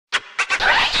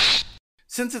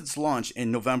Since its launch in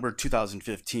November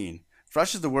 2015,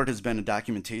 Fresh is the Word has been a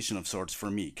documentation of sorts for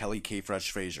me, Kelly K.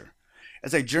 Fresh Frazier,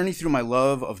 as I journey through my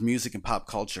love of music and pop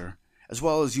culture, as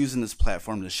well as using this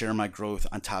platform to share my growth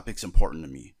on topics important to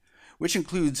me, which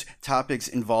includes topics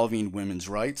involving women's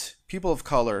rights, people of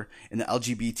color, and the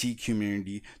LGBT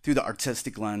community through the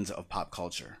artistic lens of pop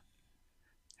culture.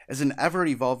 As an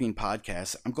ever-evolving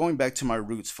podcast, I'm going back to my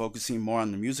roots, focusing more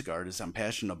on the music artists I'm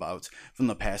passionate about from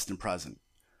the past and present.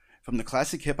 From the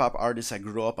classic hip-hop artists I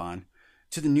grew up on,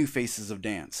 to the new faces of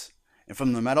dance. And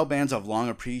from the metal bands I've long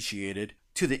appreciated,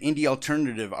 to the indie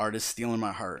alternative artists stealing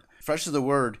my heart. Fresh is the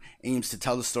Word aims to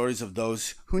tell the stories of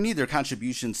those who need their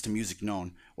contributions to music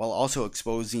known, while also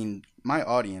exposing my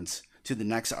audience to the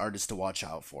next artist to watch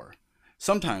out for.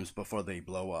 Sometimes before they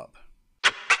blow up.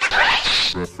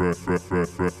 Fresh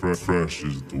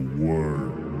is the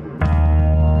word.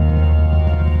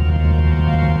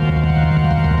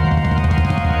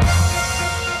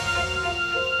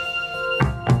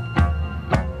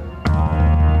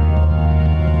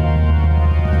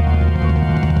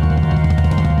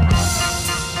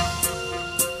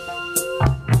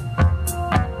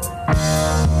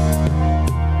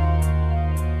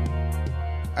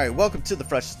 All right, welcome to the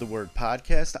Fresh is the Word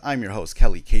podcast. I'm your host,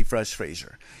 Kelly K. Fresh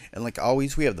Frazier. And like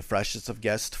always, we have the freshest of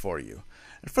guests for you.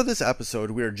 And for this episode,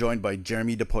 we are joined by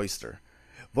Jeremy DePoyster,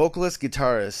 vocalist,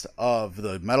 guitarist of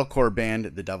the metalcore band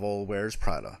The Devil Wears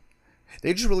Prada.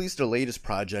 They just released their latest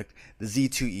project, the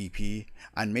Z2 EP,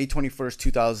 on May 21st,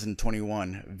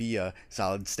 2021 via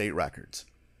Solid State Records.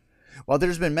 While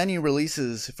there's been many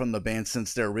releases from the band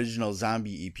since their original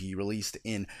Zombie EP released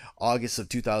in August of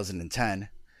 2010,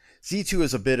 Z2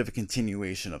 is a bit of a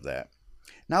continuation of that.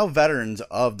 Now veterans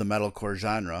of the metalcore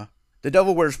genre, The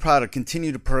Devil Wears Prada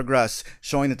continue to progress,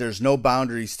 showing that there's no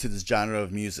boundaries to this genre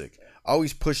of music,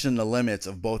 always pushing the limits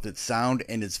of both its sound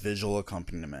and its visual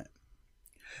accompaniment.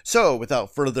 So,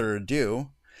 without further ado,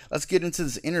 let's get into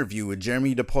this interview with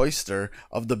Jeremy DePoyster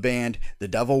of the band The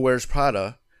Devil Wears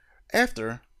Prada,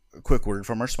 after a quick word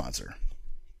from our sponsor.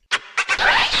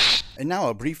 And now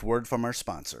a brief word from our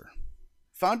sponsor.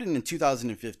 Founded in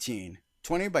 2015,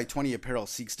 20 by 20 Apparel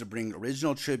seeks to bring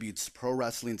original tributes to pro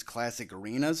wrestling's classic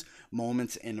arenas,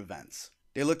 moments, and events.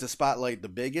 They look to spotlight the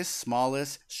biggest,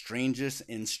 smallest, strangest,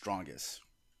 and strongest.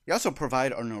 They also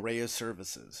provide an array of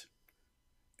services.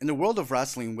 In the world of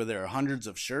wrestling, where there are hundreds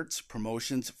of shirts,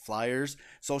 promotions, flyers,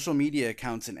 social media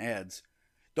accounts, and ads,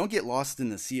 don't get lost in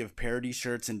the sea of parody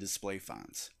shirts and display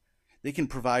fonts. They can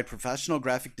provide professional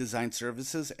graphic design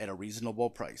services at a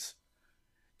reasonable price.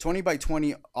 20 by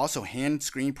 20 also hand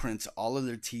screen prints all of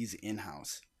their tees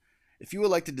in-house. If you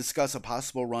would like to discuss a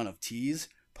possible run of tees,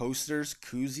 posters,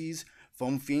 koozies,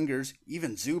 foam fingers,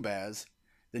 even Zubaz,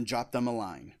 then drop them a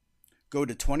line. Go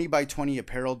to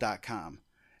 20by20apparel.com.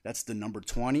 That's the number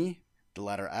 20, the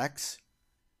letter X,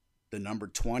 the number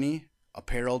 20,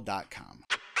 apparel.com.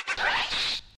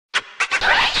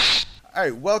 All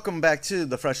right, welcome back to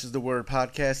the Fresh is the Word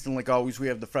podcast. And like always, we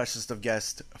have the freshest of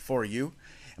guests for you.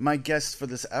 My guest for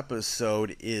this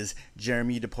episode is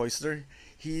Jeremy DePoyster.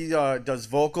 He does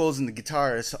vocals and the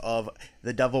guitarist of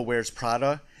The Devil Wears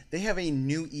Prada. They have a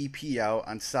new EP out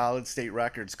on Solid State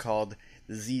Records called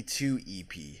the Z2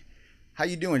 EP. How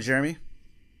you doing, Jeremy?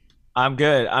 I'm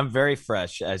good. I'm very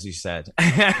fresh, as you said.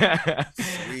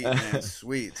 Sweet, man,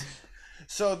 sweet.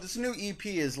 So this new EP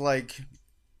is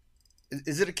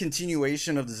is it a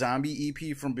continuation of the Zombie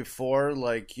EP from before?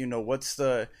 Like, you know, what's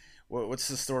the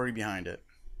story behind it?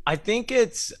 I think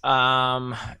it's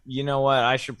you know what,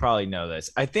 I should probably know this.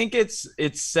 I think it's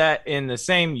set in the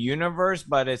same universe,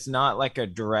 but it's not like a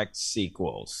direct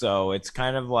sequel. So it's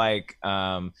kind of like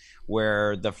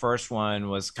where the first one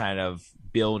was kind of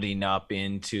building up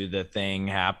into the thing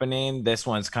happening. This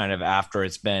one's kind of after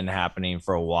it's been happening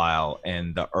for a while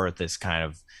and the earth is kind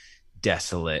of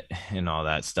desolate and all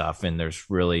that stuff, and there's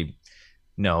really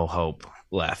no hope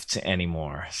left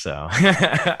anymore. So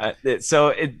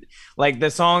it like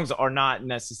the songs are not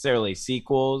necessarily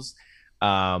sequels,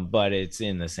 but it's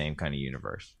in the same kind of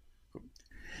universe.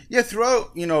 Yeah,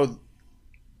 throughout the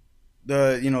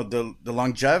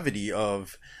longevity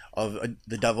of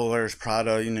the Devil Wears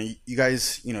Prada, you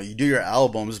guys, you do your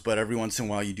albums, but every once in a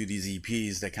while you do these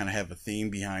EPs that kind of have a theme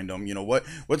behind them.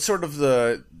 What's sort of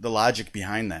the logic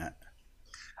behind that?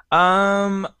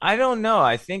 I don't know.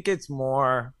 I think it's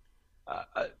more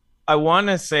I want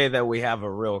to say that we have a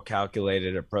real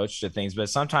calculated approach to things, but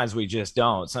sometimes we just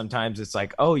don't. Sometimes it's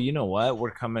like, oh, you know what?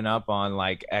 We're coming up on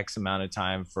like X amount of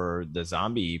time for the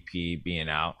Zombie EP being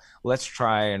out. Let's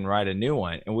try and write a new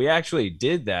one. And we actually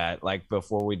did that like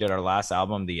before we did our last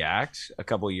album, The Act, a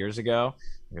couple of years ago.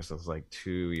 I guess it was like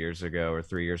 2 years ago or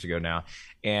 3 years ago now.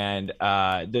 And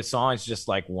the songs just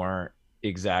like weren't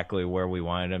exactly where we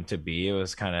wanted them to be. It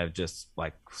was kind of just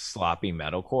like sloppy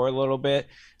metalcore a little bit.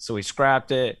 So we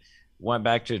scrapped it, went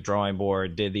back to the drawing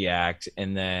board, did the act,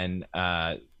 and then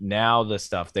now the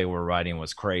stuff they were writing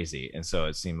was crazy, and so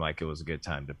it seemed like it was a good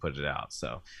time to put it out.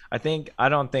 So I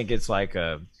don't think it's like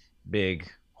a big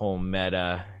whole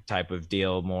meta type of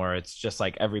deal. More, it's just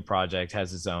like every project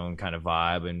has its own kind of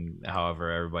vibe, and however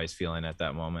everybody's feeling at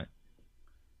that moment.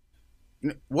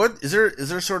 What is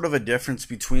there sort of a difference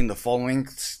between the full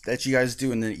lengths that you guys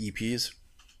do and the EPs?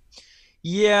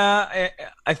 Yeah,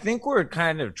 I think we're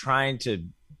kind of trying to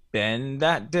bend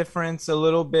that difference a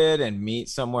little bit and meet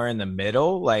somewhere in the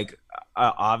middle. Like,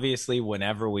 obviously,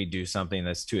 whenever we do something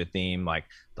that's to a theme, like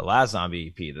the last Zombie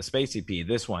EP, the Space EP,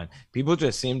 this one, people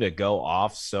just seem to go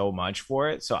off so much for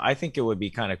it. So I think it would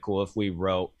be kind of cool if we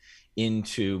wrote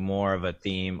into more of a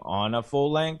theme on a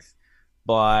full length,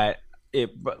 but it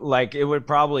would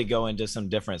probably go into some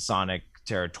different sonic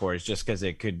territories just because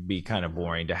it could be kind of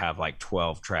boring to have like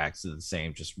 12 tracks of the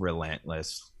same just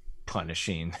relentless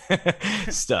punishing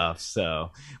stuff.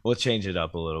 So we'll change it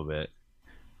up a little bit.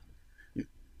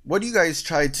 What do you guys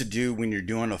try to do when you're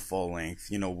doing a full length?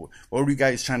 What were you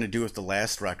guys trying to do with the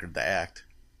last record, The Act?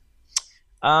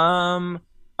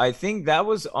 I think that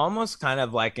was almost kind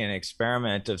of like an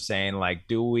experiment of saying, like,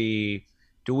 do we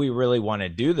really want to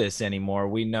do this anymore?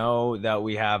 We know that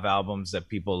we have albums that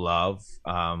people love.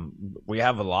 We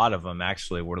have a lot of them,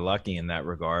 actually. We're lucky in that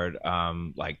regard.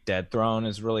 Like Dead Throne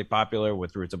is really popular,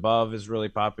 With Roots Above is really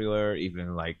popular,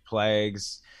 even like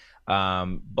Plagues.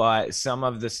 But some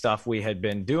of the stuff we had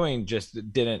been doing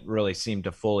just didn't really seem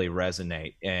to fully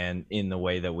resonate and in the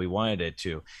way that we wanted it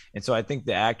to. And so I think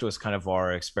The Act was kind of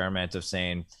our experiment of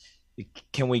saying,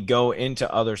 can we go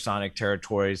into other sonic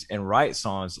territories and write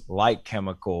songs like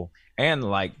Chemical and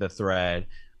like The Thread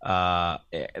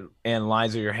and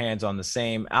Lines of Your Hands on the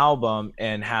same album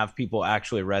and have people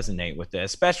actually resonate with it,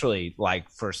 especially like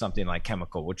for something like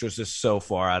Chemical, which was just so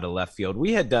far out of left field.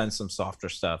 We had done some softer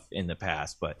stuff in the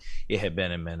past, but it had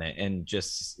been a minute, and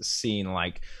just seeing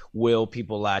like, will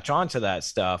people latch onto that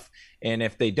stuff? And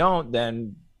if they don't,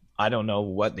 then I don't know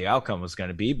what the outcome was going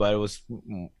to be, but it was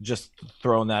just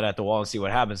throwing that at the wall and see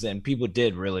what happens. And people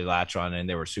did really latch on it, and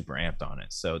they were super amped on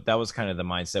it. So that was kind of the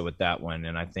mindset with that one.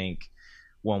 And I think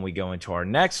when we go into our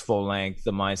next full length,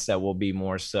 the mindset will be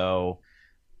more so,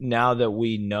 now that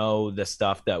we know the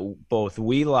stuff that both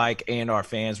we like and our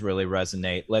fans really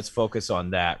resonate, let's focus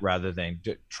on that rather than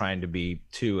trying to be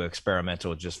too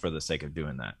experimental just for the sake of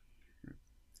doing that.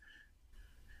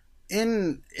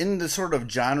 In the sort of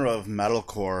genre of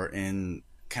metalcore and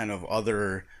kind of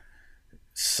other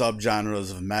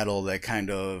subgenres of metal that kind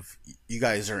of you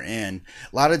guys are in,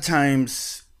 a lot of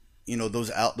times,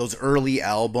 those early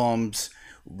albums,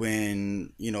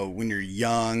 when you're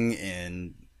young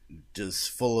and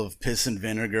just full of piss and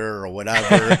vinegar or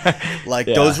whatever, like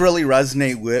yeah, those really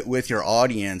resonate with your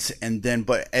audience. And then,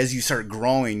 but as you start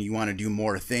growing, you want to do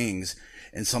more things,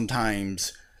 and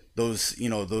sometimes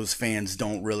those fans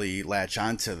don't really latch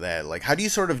onto that. Like, how do you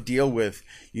sort of deal with,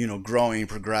 growing,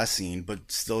 progressing,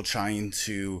 but still trying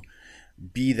to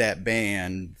be that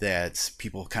band that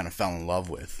people kind of fell in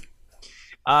love with?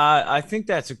 I think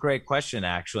that's a great question,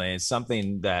 actually. It's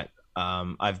something that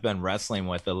I've been wrestling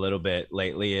with a little bit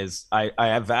lately. Is I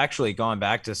have actually gone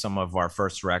back to some of our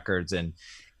first records,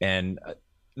 and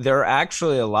they're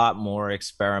actually a lot more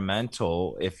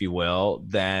experimental, if you will,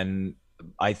 than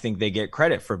I think they get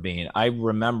credit for being. I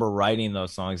remember writing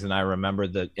those songs, and I remember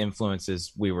the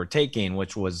influences we were taking,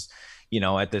 which was,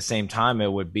 at the same time,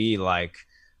 it would be like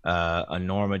a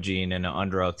Norma Jean and an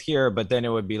Underoath here, but then it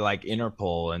would be like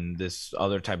Interpol and this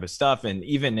other type of stuff. And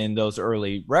even in those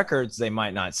early records, they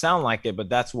might not sound like it, but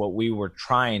that's what we were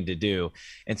trying to do.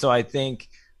 And so I think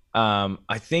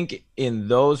in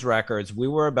those records, we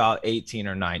were about 18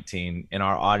 or 19, and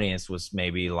our audience was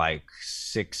maybe like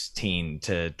 16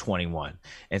 to 21.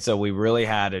 And so we really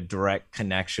had a direct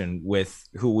connection with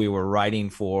who we were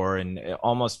writing for. And it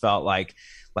almost felt like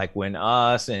when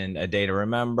us and A Day to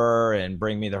Remember and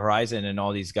Bring Me the Horizon and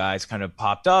all these guys kind of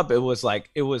popped up, it was like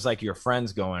your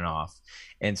friends going off.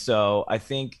 And so I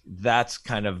think that's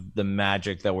kind of the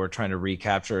magic that we're trying to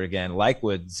recapture again, like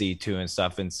with Z2 and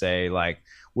stuff, and say, like,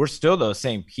 we're still those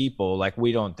same people. Like,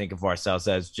 we don't think of ourselves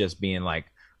as just being like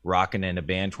rocking in a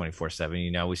band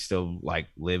 24/7. We still like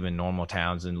live in normal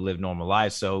towns and live normal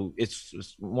lives. So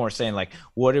it's more saying, like,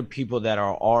 what do people that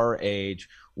are our age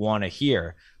want to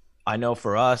hear? I know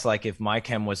for us, like, if My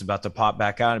Chem was about to pop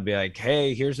back out and be like,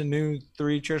 hey, here's a new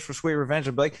 3 Cheers for Sweet Revenge,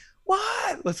 I'd be like,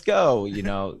 what? Let's go, you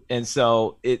know. And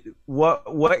so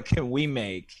what can we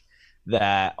make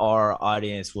that our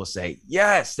audience will say,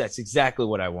 yes, that's exactly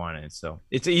what I wanted. So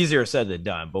it's easier said than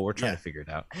done, but we're trying Yeah. to figure it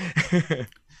out.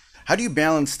 How do you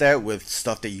balance that with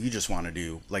stuff that you just want to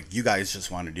do, like you guys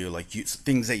just want to do, like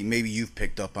things that maybe you've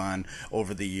picked up on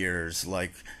over the years,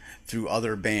 like through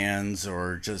other bands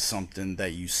or just something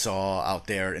that you saw out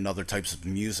there in other types of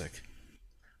music?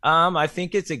 I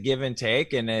think it's a give and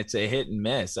take, and it's a hit and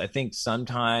miss. I think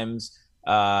sometimes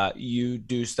you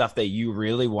do stuff that you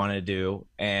really want to do,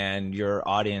 and your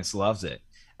audience loves it.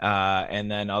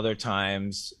 And then other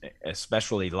times,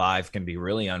 especially live, can be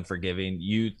really unforgiving.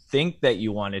 You think that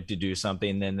you wanted to do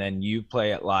something, and then you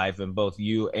play it live, and both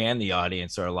you and the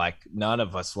audience are like, none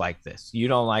of us like this. You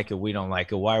don't like it. We don't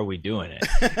like it. Why are we doing it?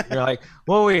 You're like,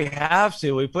 well, we have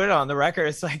to. We put it on the record.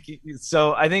 It's like,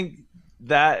 so I think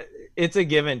that it's a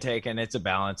give and take, and it's a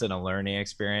balance and a learning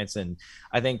experience. And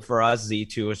I think for us,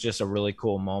 Z2 was just a really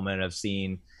cool moment of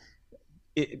seeing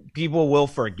people will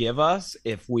forgive us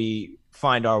if we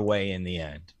find our way in the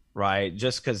end, right?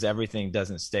 Just because everything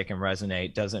doesn't stick and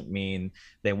resonate doesn't mean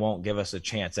they won't give us a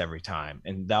chance every time.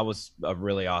 And that was a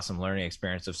really awesome learning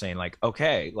experience of saying, like,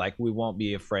 okay, like we won't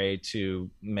be afraid to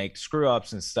make screw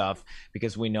ups and stuff,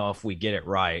 because we know if we get it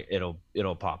right,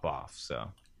 it'll pop off. So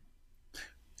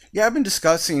Yeah, I've been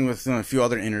discussing with a few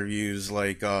other interviews,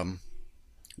 like,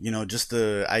 just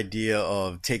the idea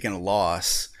of taking a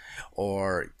loss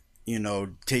or,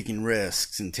 taking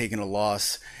risks and taking a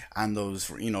loss on those,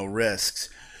 risks.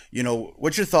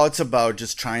 What's your thoughts about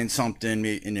just trying something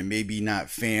and it maybe not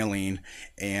failing?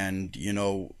 And,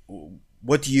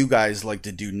 what do you guys like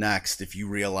to do next if you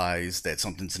realize that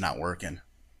something's not working?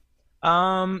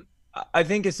 um I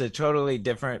think it's a totally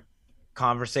different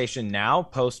conversation now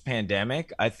post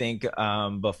pandemic. I think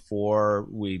before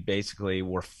we basically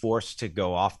were forced to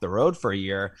go off the road for a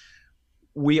year,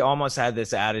 we almost had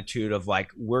this attitude of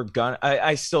like,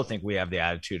 I still think we have the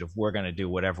attitude of we're gonna do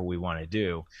whatever we want to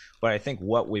do. But I think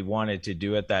what we wanted to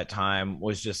do at that time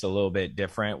was just a little bit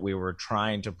different. We were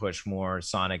trying to push more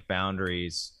sonic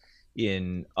boundaries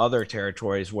in other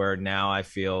territories, where now I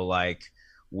feel like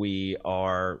we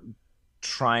are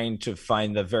trying to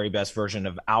find the very best version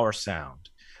of our sound,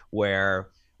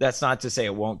 where that's not to say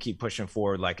it won't keep pushing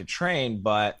forward like a train,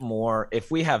 but more if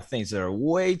we have things that are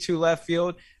way too left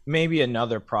field, maybe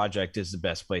another project is the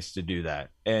best place to do that.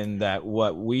 And that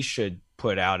what we should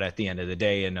put out at the end of the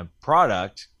day in a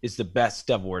product is the best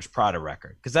Devil Wears Prada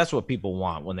record, because that's what people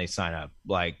want when they sign up.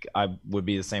 Like I would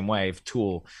be the same way if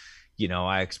Tool,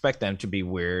 I expect them to be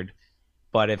weird,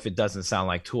 but if it doesn't sound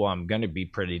like Tool, I'm going to be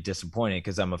pretty disappointed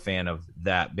because I'm a fan of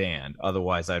that band.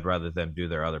 Otherwise, I'd rather them do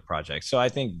their other projects. So I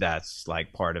think that's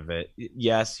like part of it.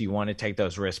 Yes, you want to take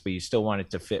those risks, but you still want it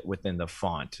to fit within the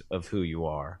font of who you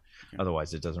are.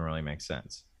 Otherwise, it doesn't really make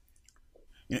sense.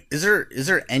 Is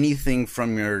there anything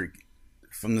from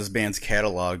this band's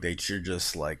catalog that you're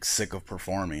just like sick of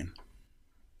performing?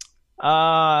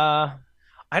 Uh,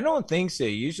 I don't think so.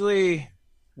 Usually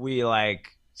we like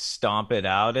stomp it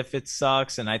out if it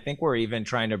sucks. And I think we're even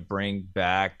trying to bring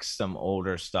back some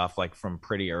older stuff like from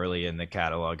pretty early in the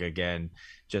catalog again.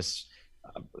 Just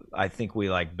I think we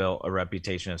like built a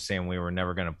reputation of saying we were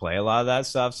never going to play a lot of that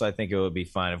stuff. So I think it would be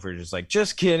fun if we are just like,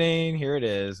 just kidding, here it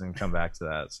is, and come back to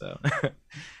that. So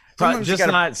Sometimes you just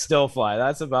gotta not still fly.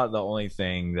 That's about the only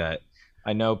thing that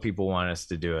I know people want us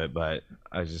to do it, but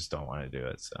I just don't want to do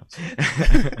it. So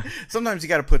sometimes you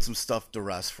gotta put some stuff to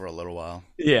rest for a little while.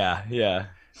 yeah, yeah.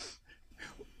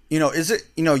 Is it,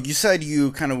 you said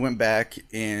you kind of went back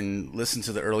and listened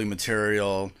to the early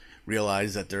material,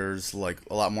 realized that there's like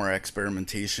a lot more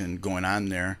experimentation going on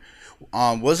there.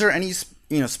 Was there any,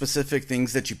 specific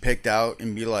things that you picked out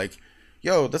and be like,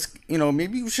 yo, that's,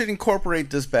 maybe we should incorporate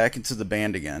this back into the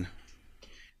band again?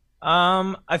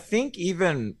 I think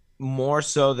even more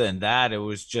so than that, it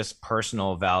was just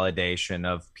personal validation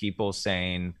of people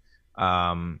saying,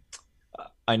 um,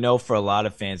 I know for a lot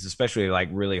of fans, especially like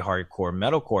really hardcore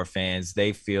metalcore fans,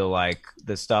 they feel like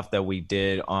the stuff that we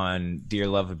did on Dear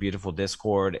Love of Beautiful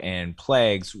Discord and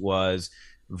Plagues was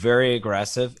very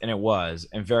aggressive, and it was,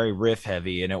 and very riff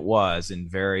heavy, and it was, and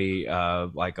very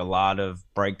like a lot of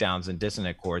breakdowns and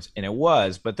dissonant chords, and it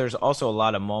was. But there's also a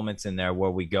lot of moments in there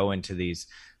where we go into these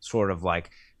sort of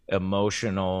like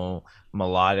emotional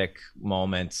melodic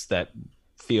moments that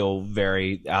feel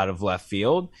very out of left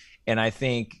field. And I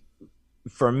think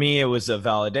for me, it was a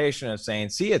validation of saying,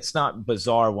 see, it's not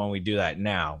bizarre when we do that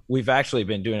now. We've actually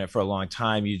been doing it for a long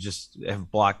time. You just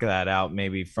have blocked that out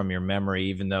maybe from your memory,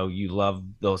 even though you love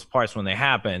those parts when they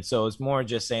happen. So it's more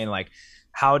just saying, like,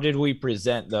 how did we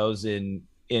present those in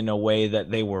a way that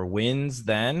they were wins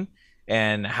then?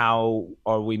 and how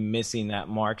are we missing that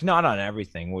mark? Not on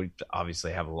everything. We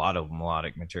obviously have a lot of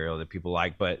melodic material that people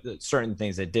like, but certain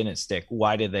things that didn't stick,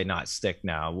 why did they not stick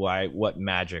now? Why, what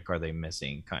magic are they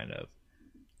missing, kind of?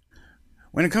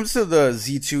 When it comes to the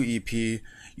Z2 EP,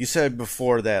 you said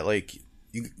before that like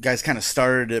you guys kind of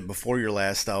started it before your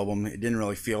last album. It didn't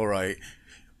really feel right.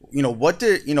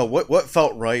 What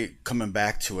felt right coming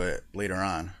back to it later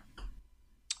on?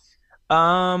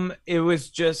 It was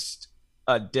just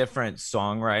a different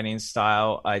songwriting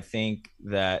style. I think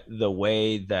that the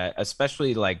way that,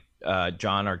 especially like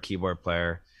John, our keyboard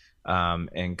player,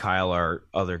 and Kyle, our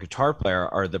other guitar player,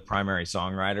 are the primary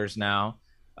songwriters now.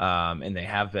 And they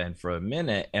have been for a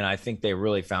minute. And I think they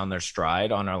really found their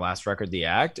stride on our last record, The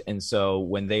Act. And so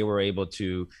when they were able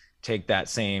to take that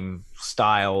same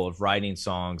style of writing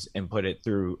songs and put it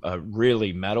through a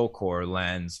really metalcore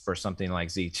lens for something like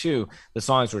Z2, the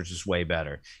songs were just way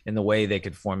better in the way they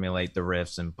could formulate the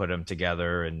riffs and put them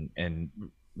together and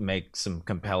make some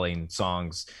compelling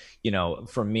songs.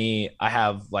 For me, I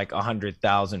have like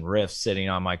 100,000 riffs sitting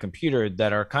on my computer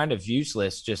that are kind of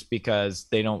useless just because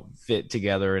they don't fit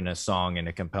together in a song in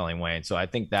a compelling way. And so I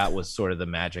think that was sort of the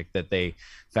magic that they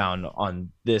found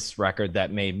on this record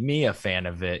that made me a fan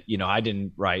of it. I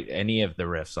didn't write any of the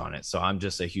riffs on it, so I'm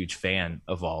just a huge fan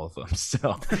of all of them.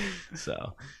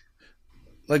 So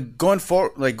Going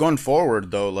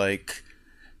forward though, like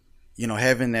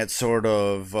having that sort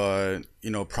of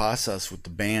process with the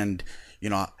band,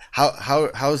 how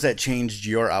has that changed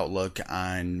your outlook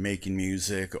on making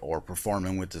music or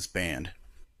performing with this band?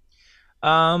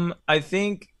 I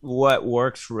think what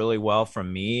works really well for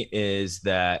me is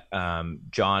that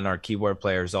John, our keyboard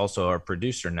player, is also our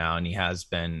producer now, and he has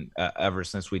been ever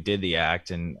since we did The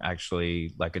Act, and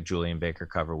actually like a Julian Baker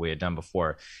cover we had done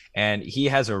before. And he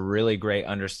has a really great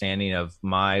understanding of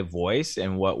my voice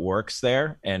and what works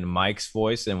there, and Mike's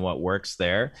voice and what works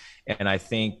there. And I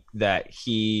think that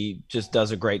he just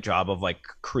does a great job of like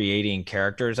creating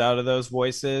characters out of those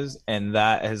voices, and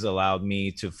that has allowed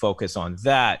me to focus on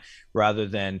that rather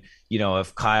than,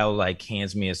 if Kyle like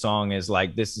hands me a song is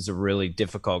like, this is a really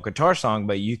difficult guitar song,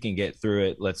 but you can get through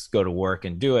it, let's go to work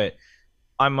and do it.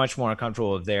 I'm much more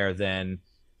comfortable there than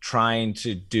trying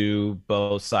to do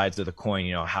both sides of the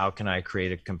coin. How can I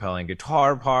create a compelling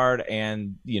guitar part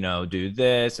and do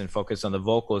this and focus on the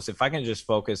vocals? If I can just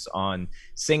focus on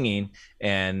singing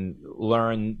and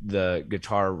learn the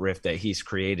guitar riff that he's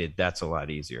created, that's a lot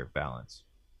easier balance.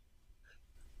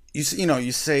 You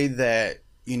say that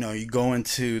you go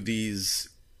into these,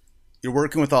 you're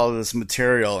working with all of this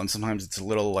material, and sometimes it's a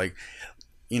little like,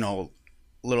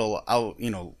 little out,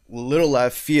 little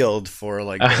left field for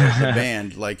like the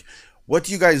band. Like, what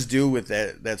do you guys do with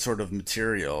that sort of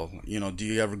material? Do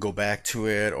you ever go back to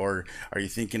it, or are you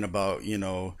thinking about,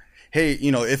 hey,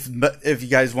 if you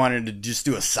guys wanted to just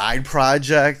do a side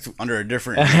project under a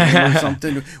different name or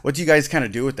something, what do you guys kind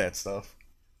of do with that stuff?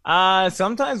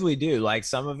 Sometimes we do. Like,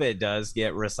 some of it does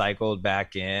get recycled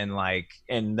back in, like,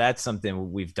 and that's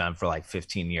something we've done for like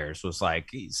 15 years. Was like,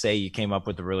 say you came up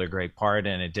with a really great part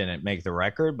and it didn't make the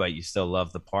record, but you still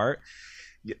love the part.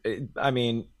 I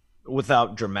mean,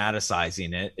 without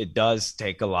dramatizing it, it does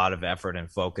take a lot of effort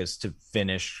and focus to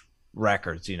finish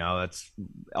records. That's,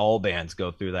 all bands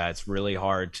go through that. It's really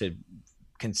hard to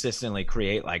consistently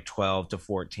create like 12 to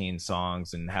 14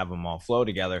 songs and have them all flow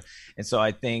together. And so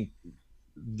I think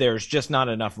there's just not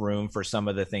enough room for some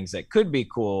of the things that could be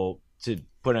cool to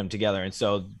put them together. And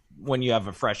so when you have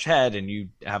a fresh head and you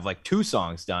have like 2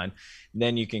 songs done,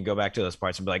 then you can go back to those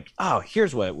parts and be like, oh,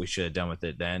 here's what we should have done with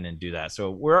it then, and do that. So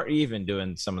we're even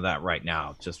doing some of that right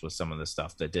now, just with some of the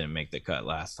stuff that didn't make the cut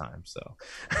last time. So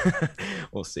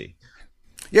we'll see.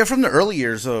 Yeah, from the early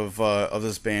years of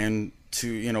this band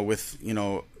to, with,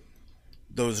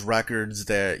 those records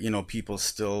that people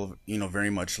still very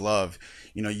much love,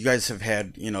 you guys have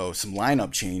had some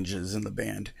lineup changes in the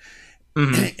band.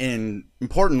 Mm-hmm. And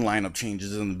important lineup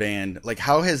changes in the band. Like,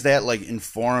 how has that like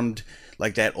informed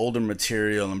like that older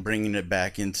material and bringing it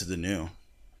back into the new?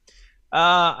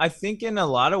 I think in a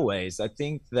lot of ways. I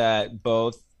think that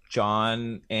both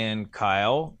John and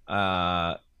Kyle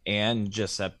and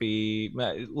Giuseppe,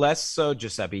 less so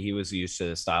Giuseppe, he was used to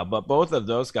the style, but both of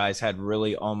those guys had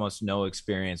really almost no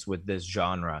experience with this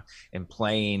genre and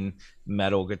playing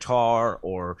metal guitar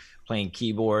or playing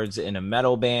keyboards in a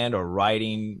metal band or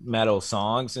writing metal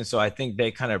songs. And so I think they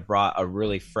kind of brought a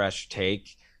really fresh take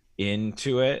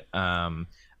into it.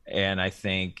 And I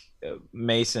think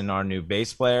Mason, our new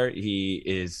bass player, he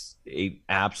is a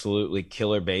absolutely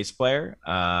killer bass player,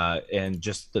 and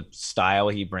just the style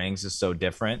he brings is so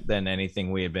different than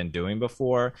anything we had been doing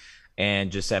before.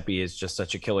 And Giuseppe is just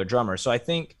such a killer drummer. So I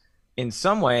think in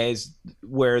some ways,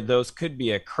 where those could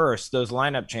be a curse, those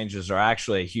lineup changes are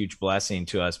actually a huge blessing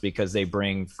to us because they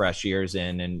bring fresh ears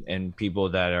in, and people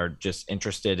that are just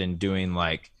interested in doing,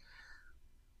 like,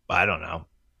 I don't know,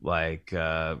 like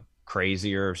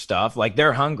crazier stuff. Like,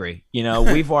 they're hungry.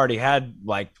 We've already had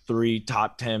like three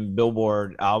top 10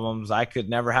 Billboard albums. I could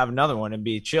never have another one and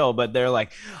be chill, but they're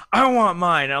like, I want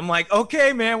mine. I'm like,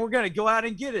 okay, man, we're going to go out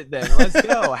and get it then. Let's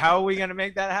go. How are we going to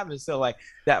make that happen? So like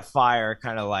that fire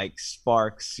kind of like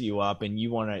sparks you up, and you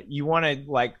want to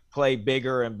like play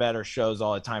bigger and better shows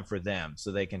all the time for them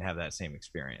so they can have that same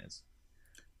experience.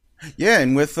 Yeah,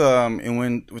 and with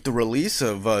the release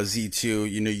of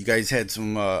Z2, you guys had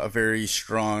some a very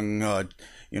strong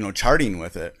charting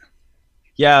with it.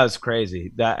 Yeah, it's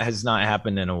crazy. That has not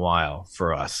happened in a while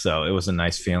for us, so it was a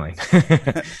nice feeling.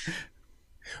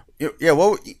 Yeah,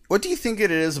 what do you think it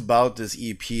is about this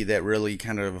EP that really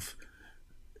kind of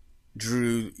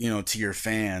drew to your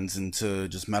fans and to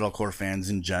just metalcore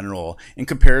fans in general in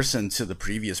comparison to the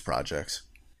previous projects?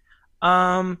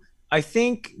 Um, I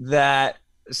think that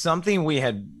something we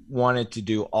had wanted to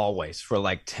do always for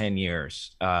like 10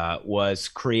 years was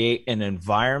create an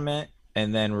environment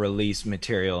and then release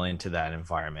material into that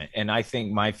environment. And I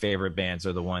think my favorite bands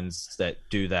are the ones that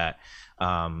do that.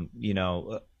 I'm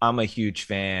a huge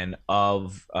fan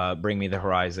of Bring Me the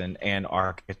Horizon and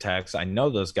Architects. I know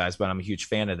those guys, but I'm a huge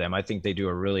fan of them. I think they do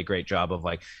a really great job of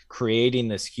like creating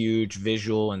this huge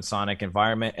visual and sonic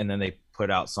environment, and then they put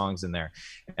out songs in there.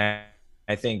 And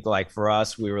I think like for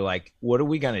us, we were like, what are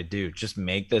we gonna do? Just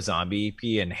make the Zombie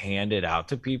EP and hand it out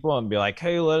to people and be like,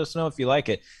 hey, let us know if you like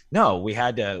it. No, we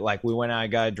had to, like, we went out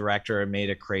and got a director and made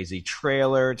a crazy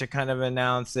trailer to kind of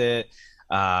announce it.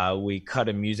 We cut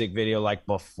a music video like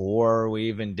before we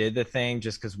even did the thing,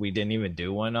 just because we didn't even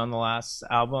do one on the last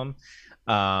album.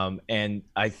 And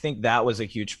I think that was a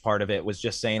huge part of it, was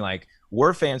just saying like,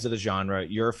 we're fans of the genre,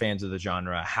 you're fans of the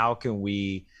genre.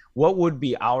 What would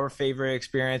be our favorite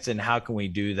experience, and how can we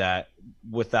do that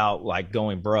without like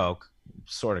going broke?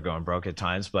 Sort of going broke at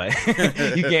times, but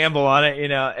you gamble on it,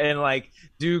 and like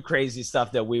do crazy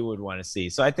stuff that we would want to see.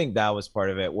 So I think that was part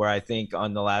of it, where I think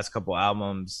on the last couple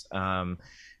albums,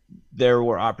 there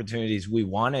were opportunities we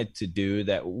wanted to do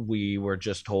that we were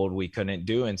just told we couldn't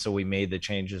do. And so we made the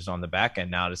changes on the back end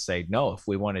now to say, no, if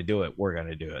we want to do it, we're going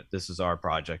to do it. This is our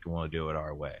project and we'll do it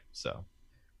our way. So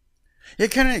Yeah,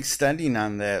 kind of extending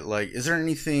on that, like, is there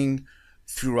anything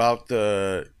throughout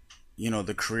the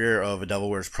career of A Devil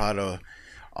Wears Prada,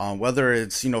 whether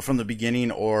it's, from the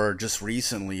beginning or just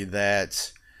recently,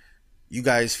 that you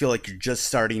guys feel like you're just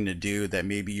starting to do that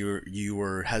maybe you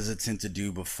were hesitant to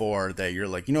do before, that you're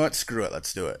like, you know what, screw it,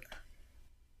 let's do it?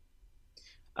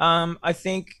 I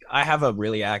think I have a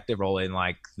really active role in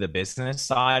like the business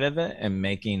side of it and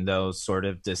making those sort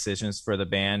of decisions for the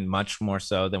band much more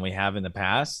so than we have in the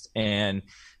past. And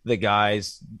the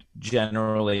guys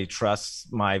generally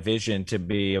trust my vision to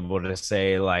be able to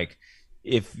say like,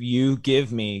 if you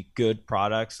give me good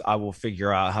products, I will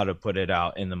figure out how to put it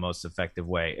out in the most effective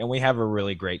way. And we have a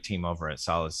really great team over at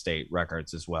Solid State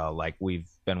Records as well. Like, we've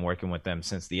been working with them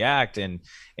since the act, and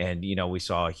we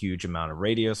saw a huge amount of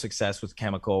radio success with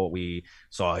Chemical. We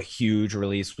saw a huge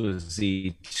release with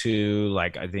Z2.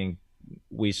 Like, I think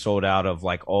we sold out of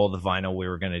like all the vinyl we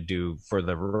were going to do for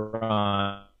the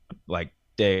run, like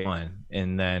day one,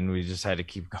 and then we just had to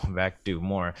keep going back, do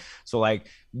more. So like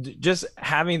just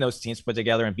having those teams put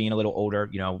together and being a little older,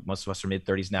 most of us are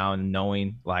mid-30s now, and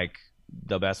knowing like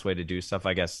the best way to do stuff,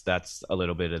 I guess that's a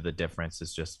little bit of the difference,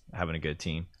 is just having a good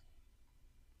team.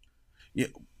 you,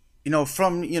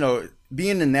 from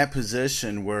being in that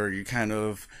position where you're kind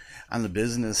of on the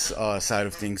business side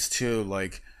of things too,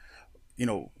 like,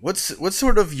 what's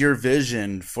sort of your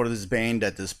vision for this band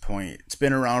at this point? It's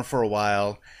been around for a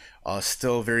while,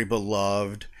 still very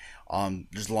beloved.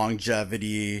 There's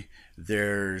longevity,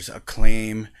 there's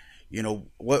acclaim.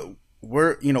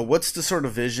 What's the sort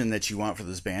of vision that you want for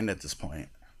this band at this point?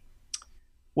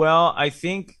 Well, I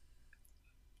think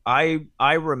I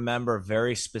remember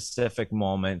very specific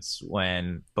moments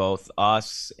when both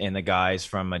us and the guys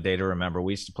from A Day to Remember,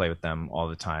 we used to play with them all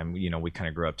the time. We kind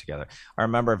of grew up together. I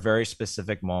remember very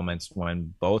specific moments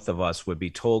when both of us would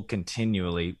be told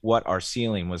continually what our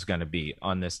ceiling was going to be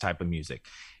on this type of music.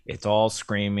 It's all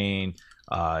screaming.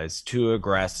 It's too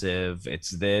aggressive. It's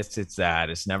this, it's that.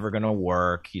 It's never going to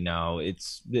work.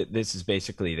 This is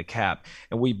basically the cap.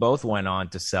 And we both went on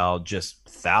to sell just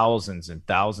thousands and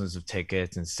thousands of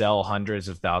tickets and sell hundreds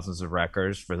of thousands of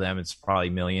records. For them, it's probably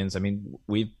millions. I mean,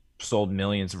 we've sold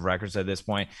millions of records at this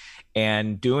point,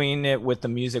 and doing it with the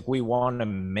music we want to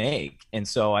make. And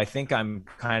so I think I'm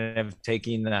kind of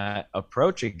taking that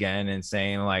approach again and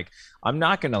saying, like, I'm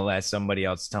not going to let somebody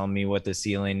else tell me what the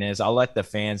ceiling is. I'll let the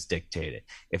fans dictate it.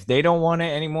 If they don't want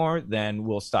it anymore, then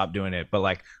we'll stop doing it. But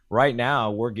like right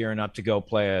now, we're gearing up to go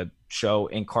play a show,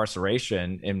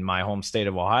 Incarceration, in my home state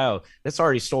of Ohio. That's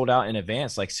already sold out in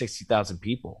advance, like 60,000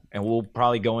 people, and we'll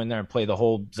probably go in there and play the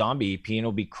whole Zombie EP, and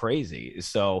it'll be crazy.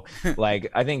 So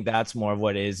like I think that's more of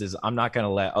what it is I'm not going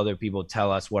to let other people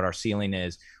tell us what our ceiling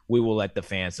is. We will let the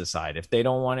fans decide. If they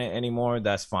don't want it anymore,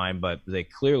 that's fine, but they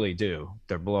clearly do.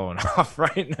 They're blowing off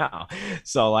right now.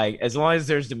 So like as long as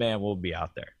there's demand, we'll be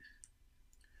out there.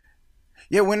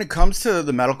 Yeah, when it comes to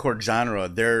the metalcore genre,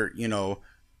 there,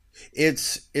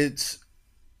 it's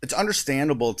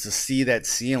understandable to see that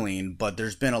ceiling, but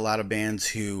there's been a lot of bands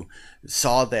who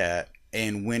saw that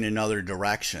and went in other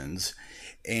directions,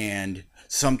 and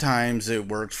sometimes it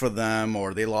worked for them,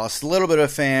 or they lost a little bit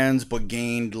of fans but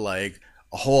gained like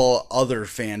a whole other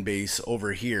fan base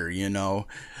over here.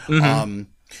 Mm-hmm.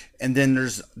 And then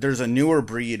there's a newer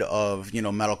breed of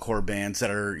metalcore bands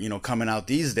that are coming out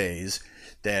these days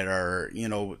that are you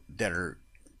know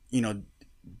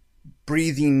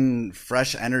breathing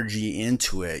fresh energy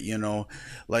into it.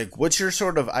 Like, what's your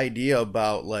sort of idea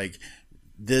about like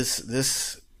this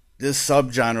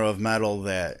subgenre of metal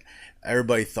that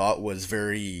everybody thought was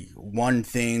very one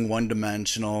thing, one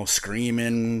dimensional,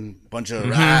 screaming, bunch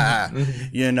of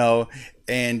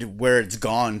and where it's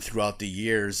gone throughout the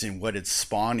years and what it's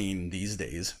spawning these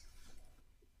days?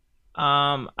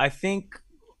 I think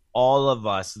all of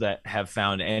us that have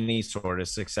found any sort of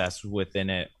success within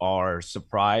it are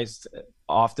surprised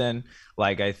often.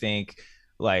 Like I think,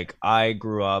 like I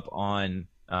grew up on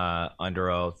Under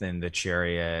Oath and The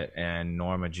Chariot and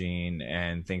Norma Jean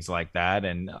and things like that,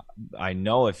 and I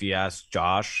know if you ask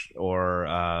Josh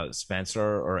or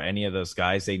Spencer or any of those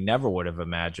guys, they never would have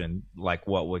imagined like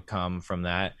what would come from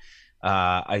that.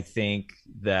 I think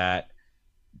that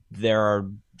there are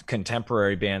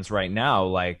contemporary bands right now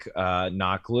like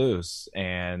Knock Loose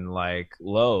and like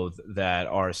Loathe that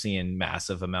are seeing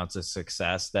massive amounts of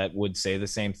success that would say the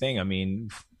same thing. I mean,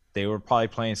 they were probably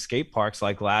playing skate parks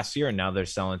like last year, and now they're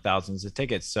selling thousands of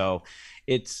tickets. So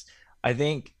I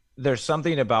think there's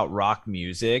something about rock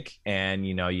music, and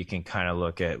you can kind of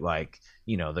look at like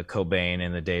the Cobain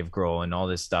and the Dave Grohl and all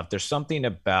this stuff. There's something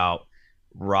about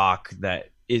rock that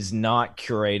is not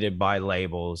curated by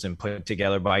labels and put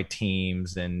together by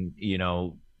teams. And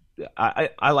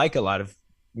I like a lot of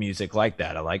music like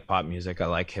that. I like pop music, I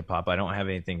like hip hop. I don't have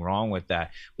anything wrong with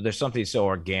that, but there's something so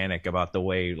organic about the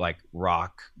way like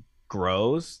rock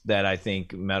grows that I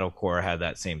think metalcore had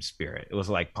that same spirit. It was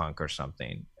like punk or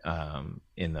something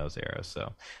in those eras.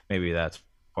 So maybe that's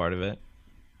part of it.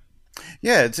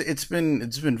 Yeah, it's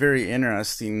been very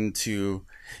interesting to,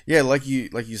 yeah, like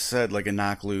you said, like a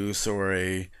Knock Loose or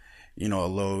a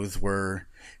Loathe, where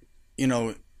you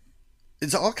know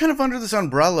it's all kind of under this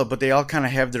umbrella, but they all kind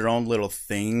of have their own little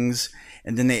things,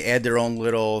 and then they add their own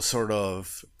little sort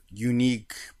of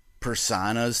unique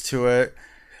personas to it.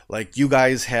 Like you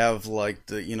guys have like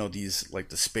these like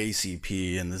the space EP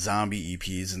and the zombie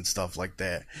EPs and stuff like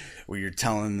that, where you're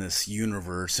telling this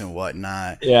universe and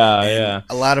whatnot. Yeah, and yeah.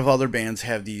 a lot of other bands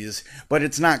have these, but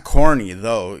it's not corny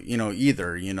though,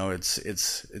 either.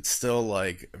 It's still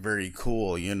like very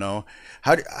cool.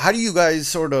 How do you guys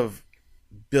sort of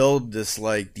build this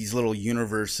like these little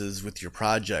universes with your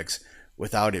projects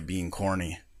without it being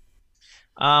corny?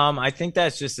 I think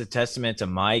that's just a testament to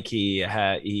Mike. He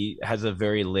has a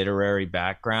very literary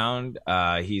background.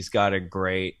 He's got a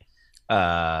great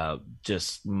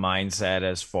just mindset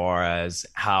as far as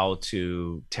how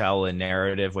to tell a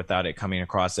narrative without it coming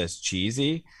across as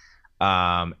cheesy.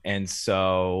 And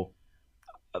so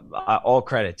all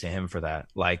credit to him for that.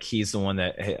 Like he's the one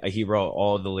that he wrote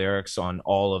all the lyrics on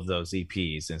all of those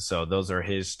EPs, and so those are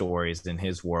his stories and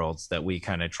his worlds that we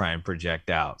kind of try and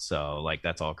project out. So like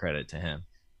that's all credit to him.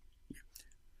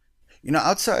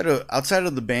 Outside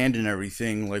of the band and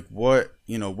everything, like what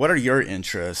are your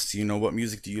interests? What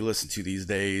music do you listen to these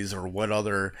days, or what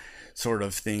other sort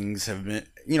of things have been,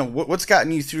 what's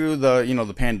gotten you through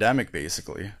the pandemic,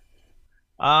 basically?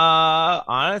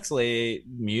 Honestly,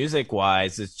 music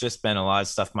wise, it's just been a lot of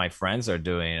stuff my friends are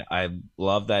doing. I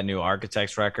love that new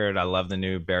Architects record. I love the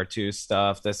new Beartooth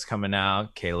stuff that's coming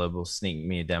out. Caleb will sneak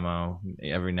me a demo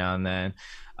every now and then.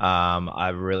 I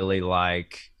really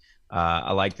like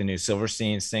I like the new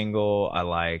Silverstein single. I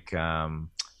like I'm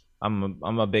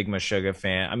a big Meshuggah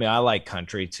fan. I mean, I like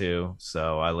country too,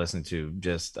 so I listen to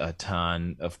just a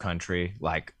ton of country,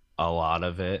 like a lot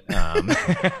of it.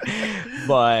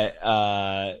 But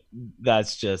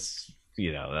that's just,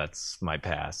 that's my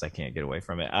past. I can't get away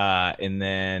from it. And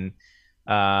then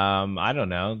I don't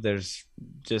know. There's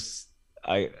just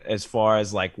as far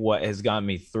as like what has gotten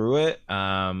me through it.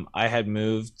 I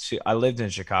lived in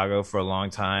Chicago for a long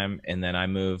time, and then I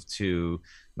moved to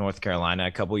North Carolina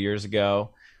a couple years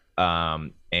ago.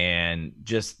 And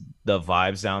just the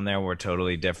vibes down there were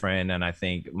totally different. And I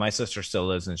think my sister still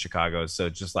lives in Chicago, so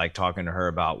just like talking to her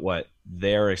about what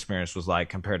their experience was like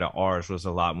compared to ours was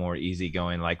a lot more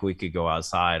easygoing. Like we could go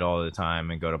outside all the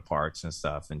time and go to parks and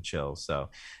stuff and chill. So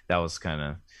that was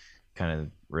kind of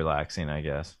relaxing, I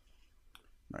guess.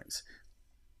 Nice.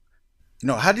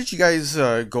 How did you guys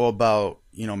go about,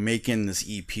 making this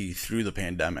EP through the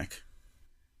pandemic?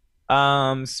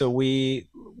 So we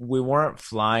weren't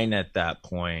flying at that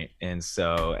point, and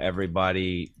so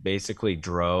everybody basically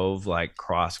drove like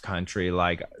cross country.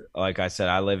 Like I said,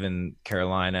 I live in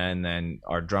Carolina, and then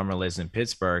our drummer lives in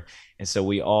Pittsburgh, and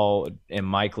so and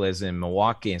Mike lives in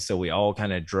Milwaukee, and so we all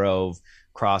kind of drove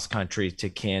cross country to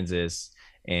Kansas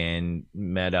and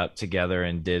met up together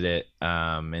and did it.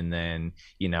 And then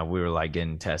we were like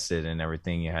getting tested and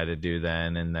everything you had to do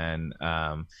then, and then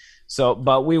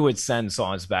but we would send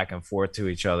songs back and forth to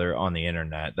each other on the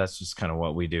internet. That's just kind of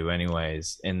what we do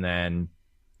anyways. And then,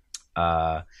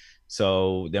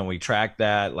 so then we tracked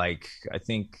that, like, I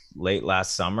think late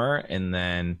last summer. And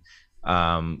then,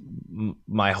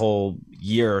 my whole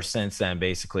year since then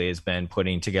basically has been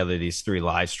putting together these 3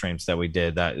 live streams that we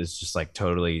did. That is just like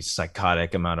totally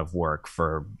psychotic amount of work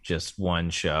for just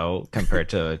one show compared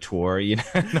to a tour.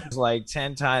 It's like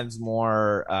 10 times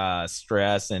more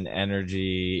stress and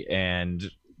energy and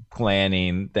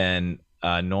planning than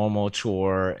a normal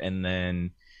tour, and then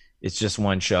it's just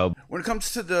one show. When it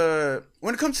comes to the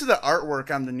artwork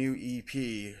on the new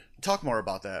EP, talk more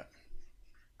about that.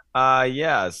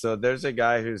 Yeah, so there's a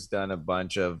guy who's done a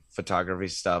bunch of photography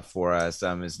stuff for us.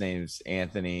 His name's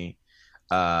Anthony.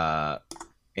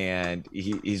 And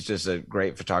he's just a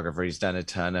great photographer. He's done a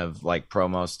ton of like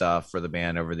promo stuff for the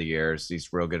band over the years.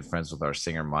 He's real good friends with our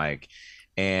singer Mike.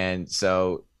 And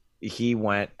so he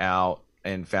went out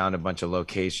and found a bunch of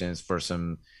locations for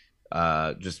some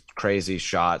just crazy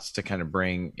shots to kind of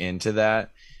bring into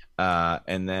that.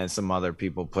 And then some other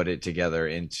people put it together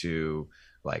into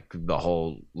like the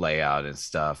whole layout and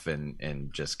stuff,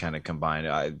 and just kind of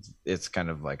combined. It's kind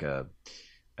of like I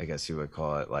guess you would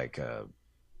call it like a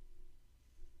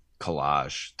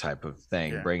collage type of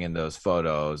thing, yeah. Bringing those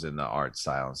photos and the art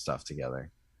style and stuff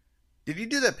together. Did you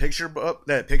do that picture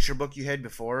book you had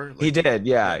before? Like, he did,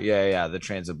 yeah. The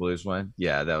Transit Blues one,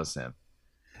 yeah, that was him.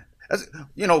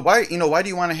 Why do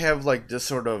you want to have like this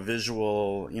sort of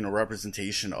visual,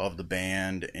 representation of the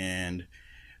band and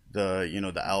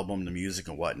the album, the music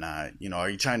and whatnot? Are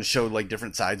you trying to show like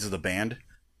different sides of the band?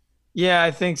 Yeah,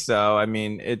 I think so. I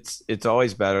mean, it's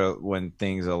always better when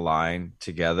things align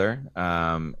together.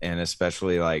 And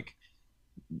especially like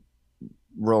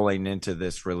rolling into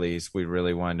this release, we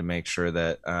really wanted to make sure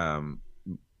that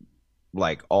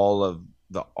like all of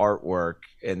the artwork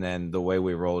and then the way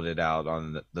we rolled it out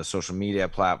on the social media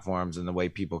platforms and the way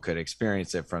people could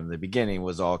experience it from the beginning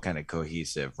was all kind of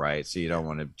cohesive, right? So you don't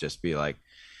want to just be like,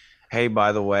 hey,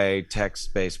 by the way,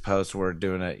 text-based post, we're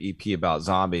doing an EP about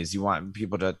zombies. You want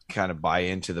people to kind of buy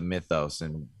into the mythos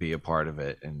and be a part of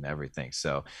it and everything.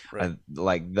 So right.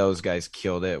 Like those guys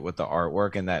killed it with the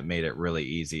artwork, and that made it really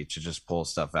easy to just pull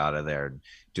stuff out of there and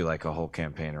do like a whole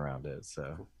campaign around it.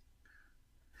 So,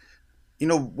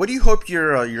 what do you hope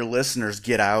your listeners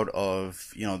get out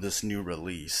of, this new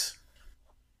release?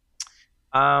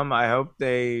 I hope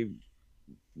they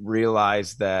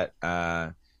realize that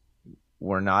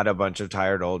we're not a bunch of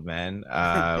tired old men.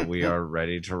 We are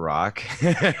ready to rock.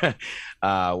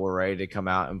 We're ready to come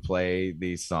out and play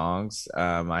these songs.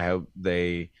 I hope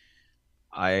they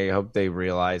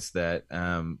realize that,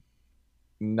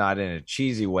 not in a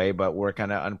cheesy way, but we're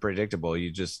kind of unpredictable. You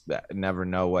just never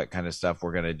know what kind of stuff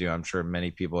we're going to do. I'm sure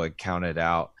many people had counted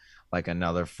out like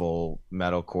another full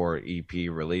metalcore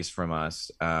EP release from us.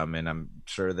 And I'm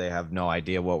sure they have no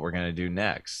idea what we're going to do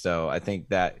next. So I think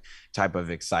that type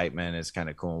of excitement is kind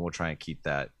of cool. And we'll try and keep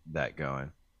that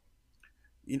going.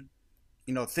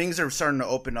 Things are starting to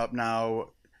open up now.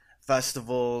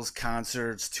 Festivals,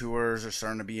 concerts, tours are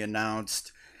starting to be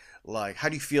announced. Like, how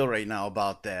do you feel right now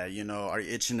about that? Are you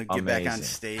itching to get back on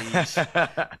stage?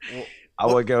 I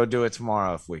would go do it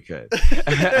tomorrow if we could.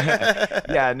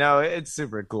 Yeah, no, it's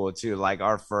super cool too. Like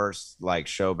our first like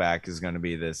show back is going to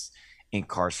be this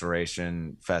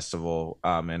Incarceration Festival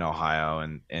in Ohio,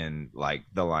 and like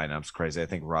the lineup's crazy. I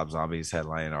think Rob Zombie's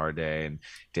headlining our day, and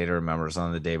Day to Remember's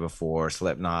on the day before,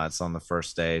 Slipknot's on the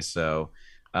first day. So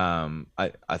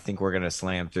I think we're gonna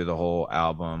slam through the whole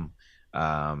album,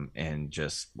 and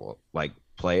just like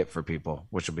play it for people,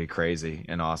 which will be crazy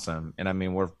and awesome. And I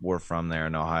mean, we're from there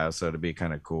in Ohio, so it'd be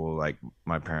kind of cool. Like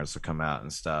my parents will come out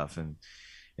and stuff and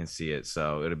see it.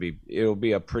 So it'll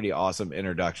be a pretty awesome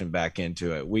introduction back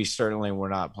into it. We certainly were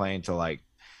not playing to like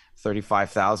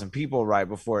 35,000 people right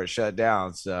before it shut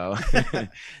down. So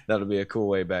that'll be a cool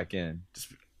way back in.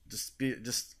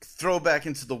 Just throw back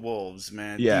into the wolves,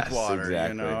 man. Yes, deep water,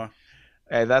 exactly. you know.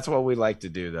 Hey, that's what we like to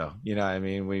do, though. You know what I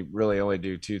mean? We really only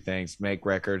do two things: make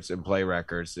records and play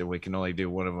records, and we can only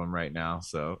do one of them right now.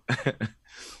 So,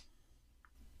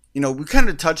 you know, we kind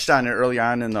of touched on it early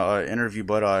on in the interview,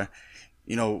 but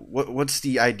you know, what's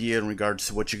the idea in regards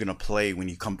to what you're gonna play when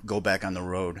you go back on the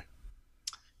road?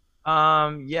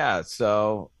 yeah.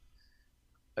 So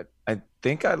I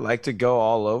think I'd like to go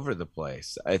all over the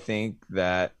place. I think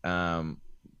that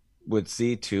with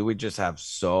C2, we just have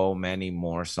so many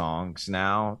more songs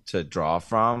now to draw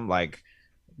from. Like,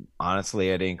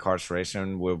 honestly, at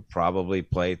Incarceration, we'll probably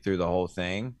play through the whole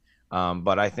thing.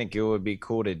 But I think it would be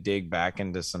cool to dig back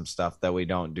into some stuff that we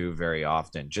don't do very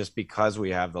often, just because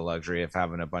we have the luxury of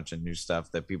having a bunch of new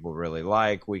stuff that people really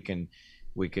like. We can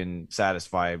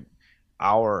satisfy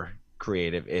our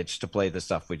creative itch to play the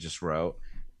stuff we just wrote,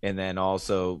 and then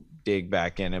also dig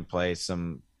back in and play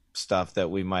some stuff that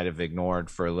we might have ignored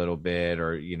for a little bit,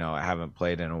 or I haven't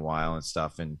played in a while and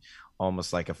stuff, and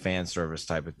almost like a fan service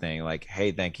type of thing. Like,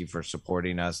 hey, thank you for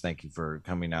supporting us. Thank you for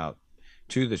coming out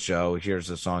to the show. Here's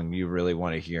a song you really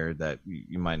want to hear that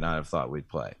you might not have thought we'd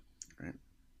play. Right.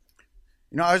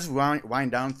 I was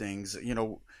wind down things. Do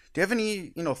you have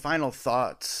any final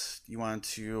thoughts you want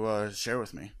to share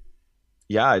with me?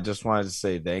 Yeah, I just wanted to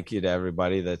say thank you to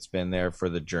everybody that's been there for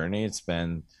the journey. It's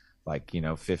been like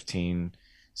 15,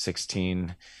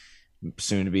 16,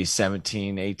 soon to be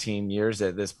 17, 18 years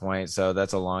at this point. So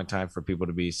that's a long time for people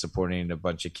to be supporting a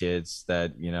bunch of kids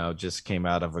that, just came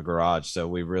out of a garage. So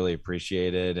we really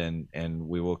appreciate it. And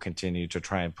we will continue to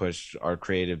try and push our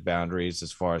creative boundaries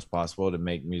as far as possible to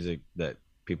make music that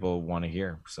people want to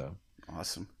hear. So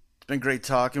awesome. It's been great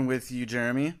talking with you,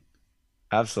 Jeremy.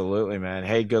 Absolutely, man.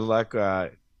 Hey, good luck.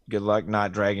 Good luck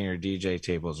not dragging your DJ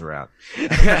tables around.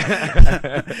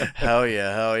 Hell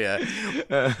yeah.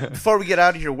 Before we get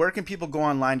out of here, where can people go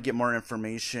online to get more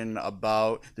information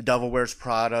about the Devil Wears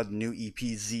Prada, the new EP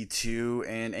Z2,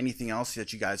 and anything else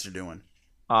that you guys are doing?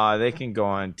 They can go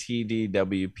on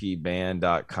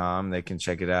tdwpband.com. They can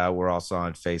check it out. We're also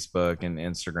on Facebook and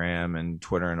Instagram and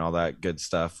Twitter and all that good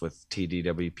stuff with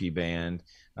TDWP Band.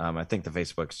 I think the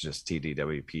Facebook's just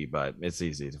TDWP, but it's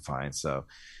easy to find. So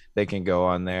they can go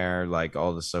on there, like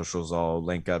all the socials all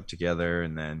link up together.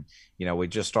 And then, we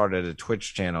just started a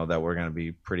Twitch channel that we're going to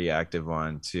be pretty active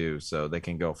on too. So they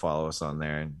can go follow us on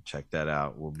there and check that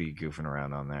out. We'll be goofing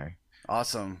around on there.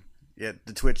 Awesome. Yeah,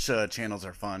 the Twitch channels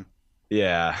are fun.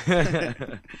 Yeah,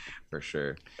 for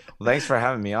sure. Well, thanks for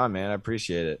having me on, man. I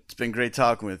appreciate it. It's been great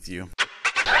talking with you.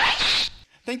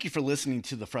 Thank you for listening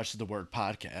to the Fresh is the Word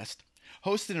podcast,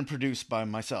 hosted and produced by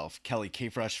myself, Kelly K.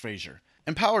 Fresh Frazier,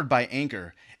 empowered by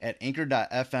Anchor at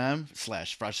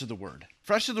anchor.fm/Fresh is the Word.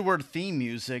 Fresh is the Word theme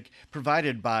music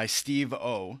provided by Steve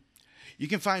O. You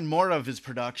can find more of his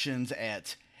productions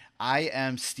at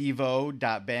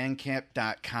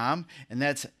iamsteveo.bandcamp.com, and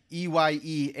that's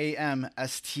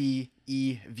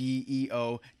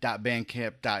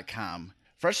EYEAMSTEVEO.bandcamp.com.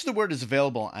 Fresh is the Word is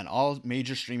available on all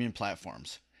major streaming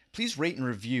platforms. Please rate and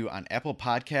review on Apple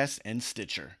Podcasts and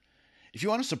Stitcher. If you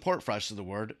want to support Fresh is the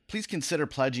Word, please consider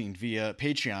pledging via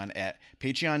Patreon at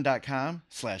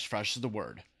patreon.com/Fresh is the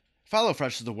Word. Follow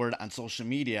Fresh is the Word on social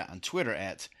media on Twitter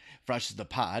at Fresh is the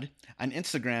Pod, on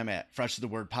Instagram at Fresh is the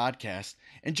Word Podcast,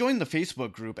 and join the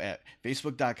Facebook group at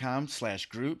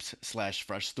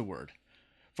facebook.com/groups/Fresh is the Word.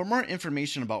 For more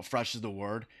information about Fresh is the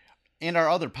Word and our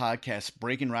other podcasts,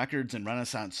 Breaking Records and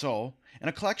Renaissance Soul, and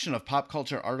a collection of pop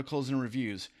culture articles and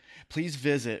reviews, please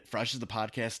visit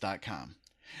freshesthepodcast.com.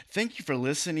 Thank you for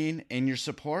listening and your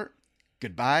support.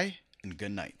 Goodbye and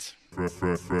good night. Fresh is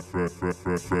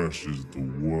the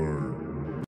word.